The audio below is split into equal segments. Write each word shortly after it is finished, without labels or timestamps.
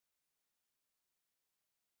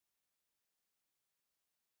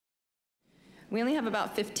We only have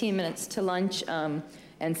about 15 minutes to lunch, and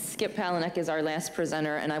Skip Palenik is our last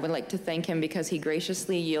presenter, and I would like to thank him because he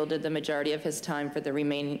graciously yielded the majority of his time for the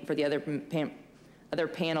other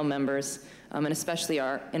panel members, and especially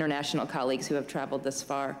our international colleagues who have traveled this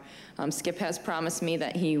far. Skip has promised me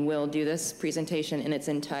that he will do this presentation in its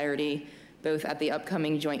entirety, both at the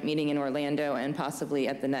upcoming joint meeting in Orlando and possibly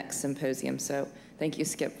at the next symposium. So thank you,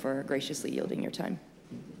 Skip, for graciously yielding your time.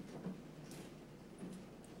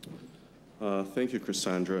 Thank you,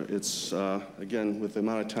 Cassandra. It's, again, with the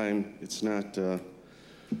amount of time, it's not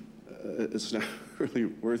really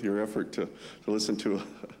worth your effort to listen to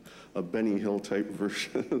a Benny Hill type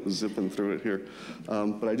version, zipping through it here.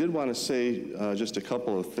 But I did want to say just a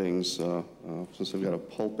couple of things, since I've got a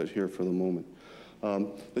pulpit here for the moment.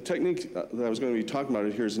 The technique that I was going to be talking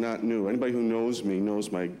about here is not new. Anybody who knows me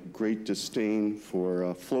knows my great disdain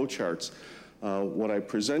for flowcharts. What I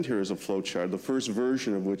present here is a flowchart, the first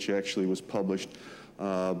version of which actually was published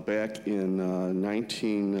back in around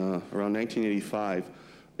 1985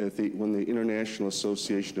 when the International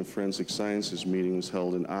Association of Forensic Sciences meeting was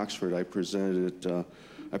held in Oxford. I presented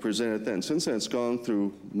it then. Since then, it's gone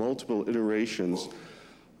through multiple iterations.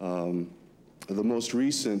 The most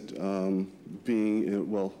recent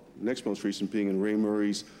next most recent being in Ray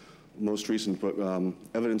Murray's most recent book,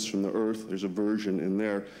 Evidence from the Earth. There's a version in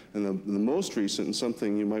there. And the most recent, and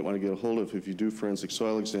something you might want to get a hold of if you do forensic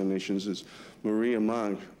soil examinations, is Maria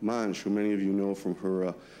Monge, who many of you know from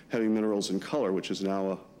her Heavy Minerals in Color, which is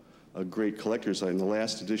now a great collector's item. The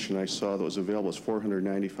last edition I saw that was available was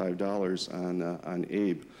 $495 on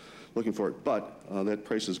Abe. Looking for it. But that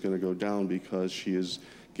price is going to go down because she is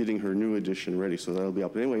getting her new edition ready, so that'll be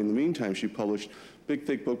up. But anyway, in the meantime, she published a big,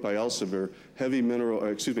 thick book by Elsevier,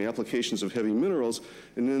 Applications of Heavy Minerals,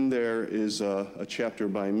 and then there is a chapter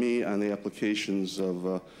by me on the applications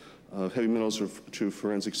of heavy minerals to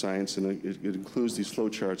forensic science, and it includes these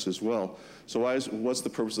flowcharts as well. So what's the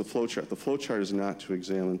purpose of the flowchart? The flowchart is not to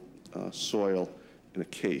examine soil in a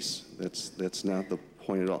case. That's not the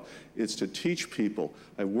point at all. It's to teach people.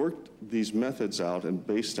 I worked these methods out, and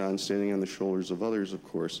based on standing on the shoulders of others, of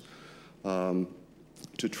course, to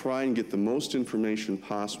try and get the most information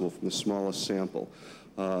possible from the smallest sample.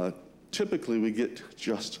 Typically, we get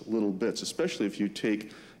just little bits, especially if you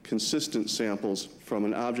take consistent samples from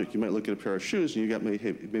an object. You might look at a pair of shoes, and you got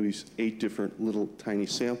maybe 8 different little tiny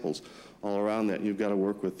samples all around that, and you've got to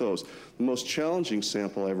work with those. The most challenging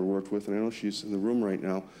sample I ever worked with, and I know she's in the room right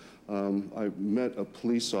now, I met a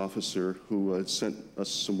police officer who had sent us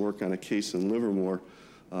some work on a case in Livermore.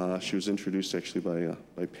 She was introduced actually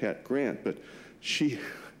by Pat Grant, but she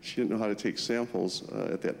didn't know how to take samples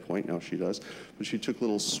at that point. Now she does, but she took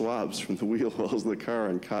little swabs from the wheel wells of the car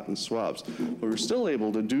and cotton swabs. But we're still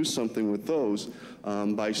able to do something with those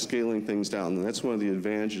by scaling things down, and that's one of the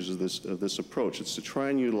advantages of this approach. It's to try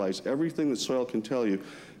and utilize everything that soil can tell you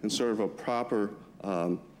in sort of a proper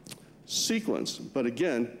sequence. But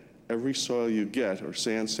again, every soil you get, or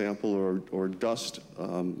sand sample or dust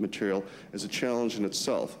material, is a challenge in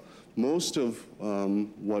itself. Most of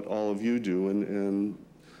what all of you do, and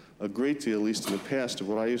a great deal, at least in the past, of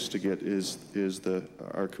what I used to get is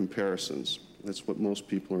our comparisons. That's what most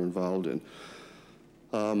people are involved in.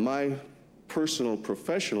 My personal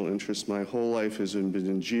professional interest my whole life has been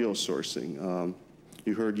in geosourcing.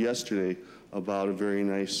 You heard yesterday about a very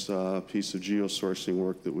nice piece of geosourcing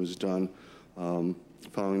work that was done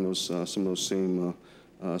following some of those same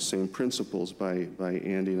principles by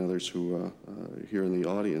Andy and others who are here in the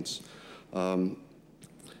audience.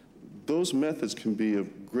 Those methods can be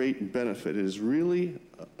of great benefit. It is really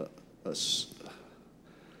I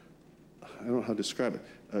don't know how to describe it,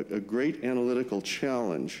 a great analytical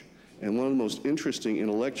challenge, and one of the most interesting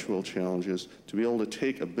intellectual challenges to be able to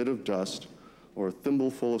take a bit of dust or a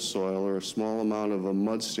thimbleful of soil or a small amount of a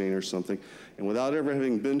mud stain or something, and without ever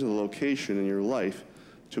having been to the location in your life,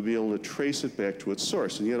 to be able to trace it back to its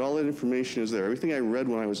source. And yet all that information is there. Everything I read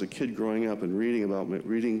when I was a kid growing up and reading about Max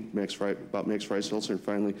Reiseltzer and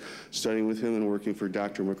finally studying with him and working for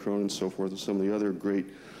Dr. McCrone and so forth, and some of the other great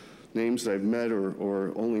names that I've met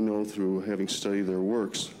or only know through having studied their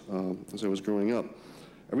works as I was growing up.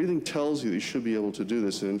 Everything tells you you should be able to do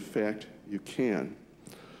this, and in fact, you can.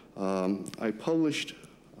 I published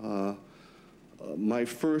my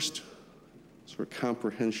first sort of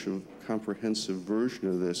comprehensive version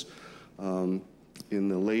of this in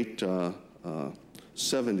the late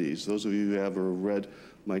 70s. Those of you who have ever read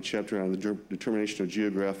my chapter on the determination of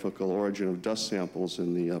geographical origin of dust samples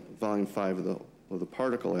in the volume 5 of the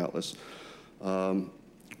Particle Atlas will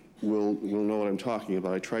know what I'm talking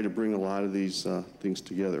about. I try to bring a lot of these things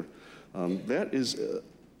together. That is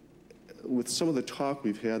with some of the talk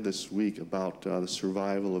we've had this week about the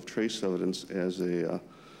survival of trace evidence as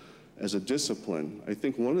a discipline, I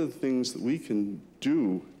think one of the things that we can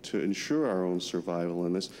do to ensure our own survival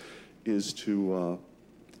in this is to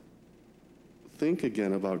think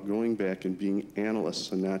again about going back and being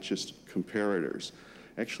analysts and not just comparators,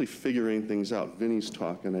 actually figuring things out. Vinny's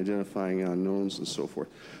talk and identifying unknowns and so forth.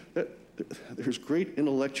 There's great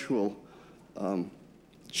intellectual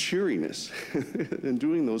cheeriness in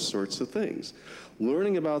doing those sorts of things.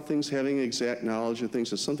 Learning about things, having exact knowledge of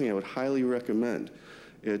things is something I would highly recommend.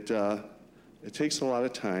 It takes a lot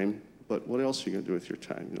of time, but what else are you going to do with your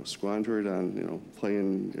time? You know, squander it on, you know,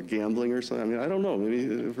 playing or gambling or something? I mean, I don't know.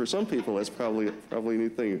 Maybe for some people that's probably a new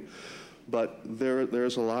thing. But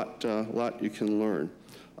there's a lot you can learn.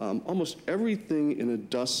 Almost everything in a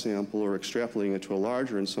dust sample, or extrapolating it to a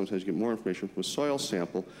larger, and sometimes you get more information from a soil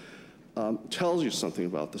sample, tells you something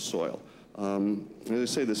about the soil. As I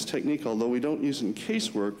say, this technique, although we don't use it in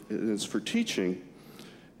casework, it's for teaching,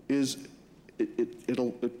 it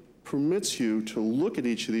permits you to look at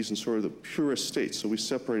each of these in sort of the purest state. So we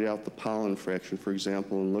separate out the pollen fraction, for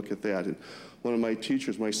example, and look at that. And one of my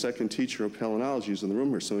teachers, my second teacher of palenology, is in the room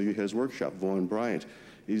here. Some of you has workshop, Vaughn Bryant.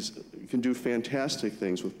 He can do fantastic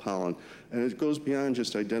things with pollen, and it goes beyond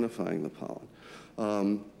just identifying the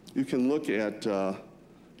pollen. You can look at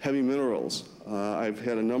heavy minerals. I've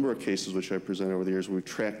had a number of cases which I present over the years where we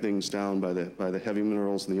track things down by the heavy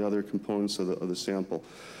minerals and the other components of the sample.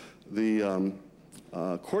 The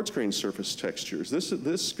quartz grain surface textures.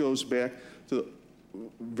 This goes back to the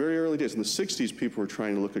very early days. In the 60s, people were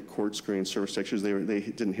trying to look at quartz grain surface textures. They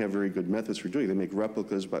didn't have very good methods for doing it. They make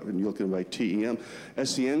replicas, but when you look at them by TEM.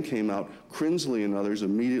 SEM came out. Crinsley and others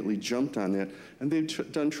immediately jumped on that, and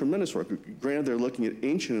they've done tremendous work. Granted, they're looking at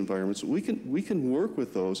ancient environments. We can work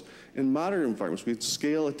with those in modern environments. We can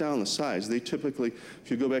scale it down the size. They typically, if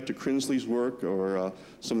you go back to Crinsley's work or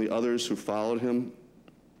some of the others who followed him,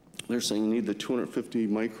 they're saying you need the 250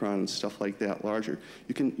 micron and stuff like that larger.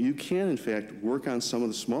 You can in fact work on some of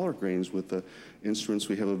the smaller grains with the instruments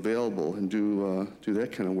we have available and do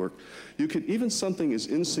that kind of work. You could even something as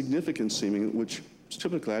insignificant seeming, which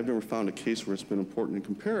typically I've never found a case where it's been important in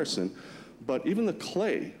comparison, but even the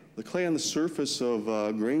clay on the surface of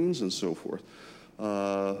grains and so forth,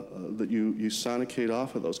 that you sonicate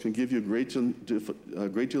off of those can give you a great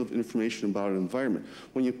deal of information about an environment.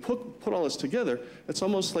 When you put all this together, it's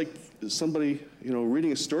almost like somebody, you know,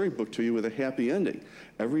 reading a storybook to you with a happy ending.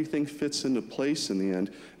 Everything fits into place in the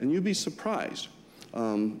end, and you'd be surprised.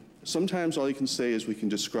 Sometimes all you can say is we can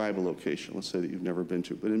describe a location, let's say that you've never been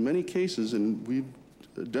to. But in many cases, and we've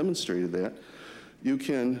demonstrated that, you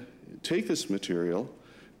can take this material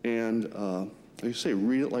and, like you say,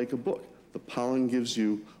 read it like a book. The pollen gives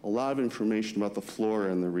you a lot of information about the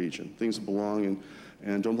flora in the region, things that belong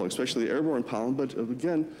and don't belong, especially the airborne pollen. But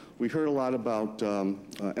again, we heard a lot about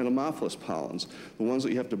entomophilous pollens, the ones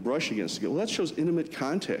that you have to brush against. Well, that shows intimate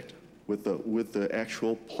contact with the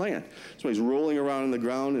actual plant. Somebody's rolling around in the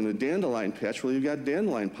ground in a dandelion patch. Well, you've got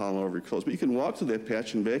dandelion pollen all over your clothes, but you can walk through that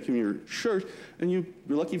patch and vacuum your shirt, and you're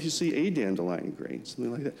lucky if you see a dandelion grain,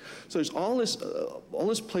 something like that. So there's all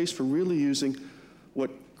this place for really using what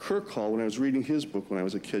Kirk called, when I was reading his book when I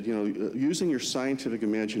was a kid, you know, using your scientific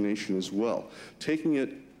imagination as well. Taking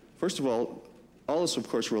it, first of all this, of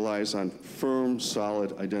course, relies on firm,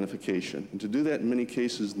 solid identification. And to do that in many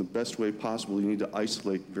cases in the best way possible, you need to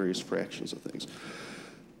isolate various fractions of things.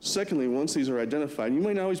 Secondly, once these are identified, you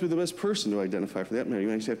might not always be the best person to identify for that matter. You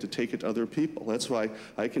might have to take it to other people. That's why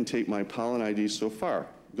I can take my pollen ID so far.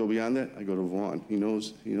 Go beyond that, I go to Vaughn. He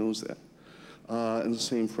knows that. And the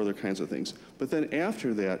same for other kinds of things. But then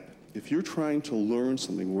after that, if you're trying to learn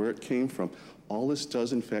something, where it came from, all this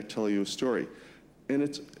does in fact tell you a story. And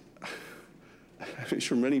it's, I'm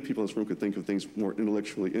sure many people in this room could think of things more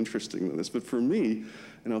intellectually interesting than this, but for me, you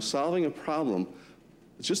know, solving a problem,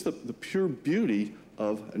 it's just the pure beauty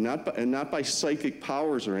of, and not by psychic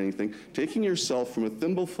powers or anything, taking yourself from a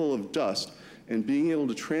thimbleful of dust and being able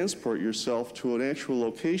to transport yourself to an actual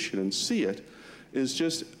location and see it is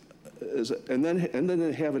just, and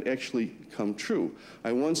then have it actually come true.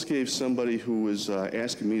 I once gave somebody who was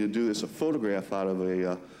asking me to do this a photograph out of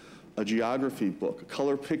a geography book, a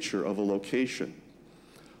color picture of a location.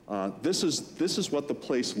 This is what the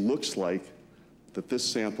place looks like that this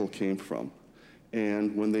sample came from.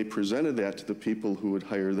 And when they presented that to the people who would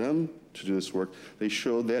hire them to do this work, they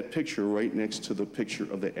showed that picture right next to the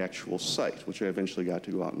picture of the actual site, which I eventually got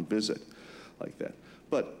to go out and visit like that.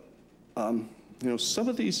 But you know, some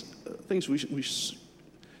of these things,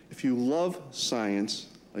 if you love science,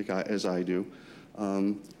 like as I do,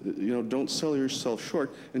 Don't sell yourself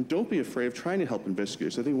short, and don't be afraid of trying to help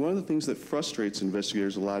investigators. I think one of the things that frustrates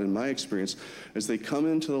investigators a lot, in my experience, is they come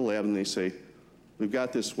into the lab and they say, we've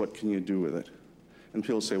got this, what can you do with it? And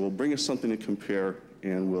people say, well, bring us something to compare,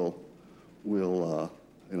 and we'll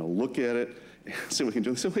look at it and see what we can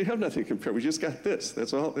do. They say, we have nothing to compare, we just got this.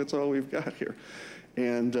 That's all we've got here.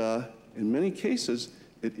 And in many cases,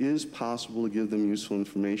 it is possible to give them useful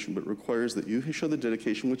information, but it requires that you show the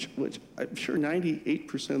dedication, which I'm sure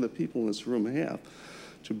 98% of the people in this room have,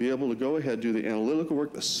 to be able to go ahead, do the analytical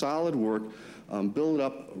work, the solid work, build it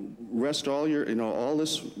up, rest all your, all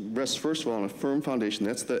this rests first of all on a firm foundation.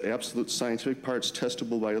 That's the absolute scientific part. It's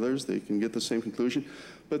testable by others. They can get the same conclusion.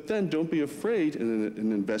 But then don't be afraid in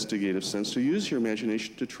an investigative sense to use your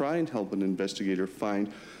imagination to try and help an investigator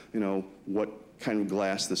find, what kind of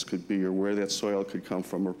glass this could be, or where that soil could come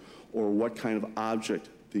from, or what kind of object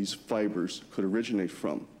these fibers could originate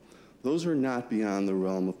from. Those are not beyond the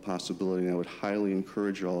realm of possibility, and I would highly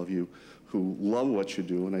encourage all of you who love what you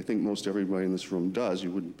do, and I think most everybody in this room does. You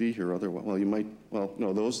wouldn't be here otherwise. Well, you might, well,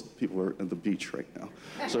 no, those people are at the beach right now.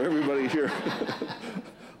 So everybody here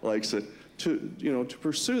likes it. To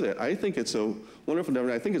pursue that. I think it's a wonderful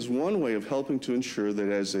endeavor. I think it's one way of helping to ensure that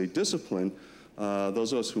as a discipline,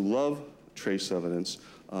 those of us who love trace evidence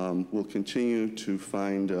will continue to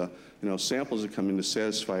find samples that come in to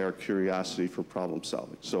satisfy our curiosity for problem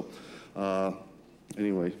solving. So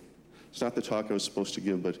anyway, it's not the talk I was supposed to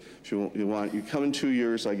give, but if you come in 2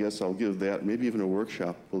 years, I guess I'll give that, maybe even a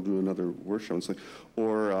workshop. We'll do another workshop,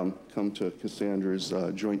 or come to Cassandra's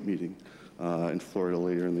joint meeting in Florida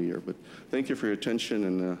later in the year. But thank you for your attention,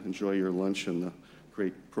 and enjoy your lunch and the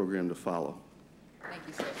great program to follow. Thank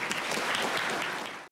you, sir.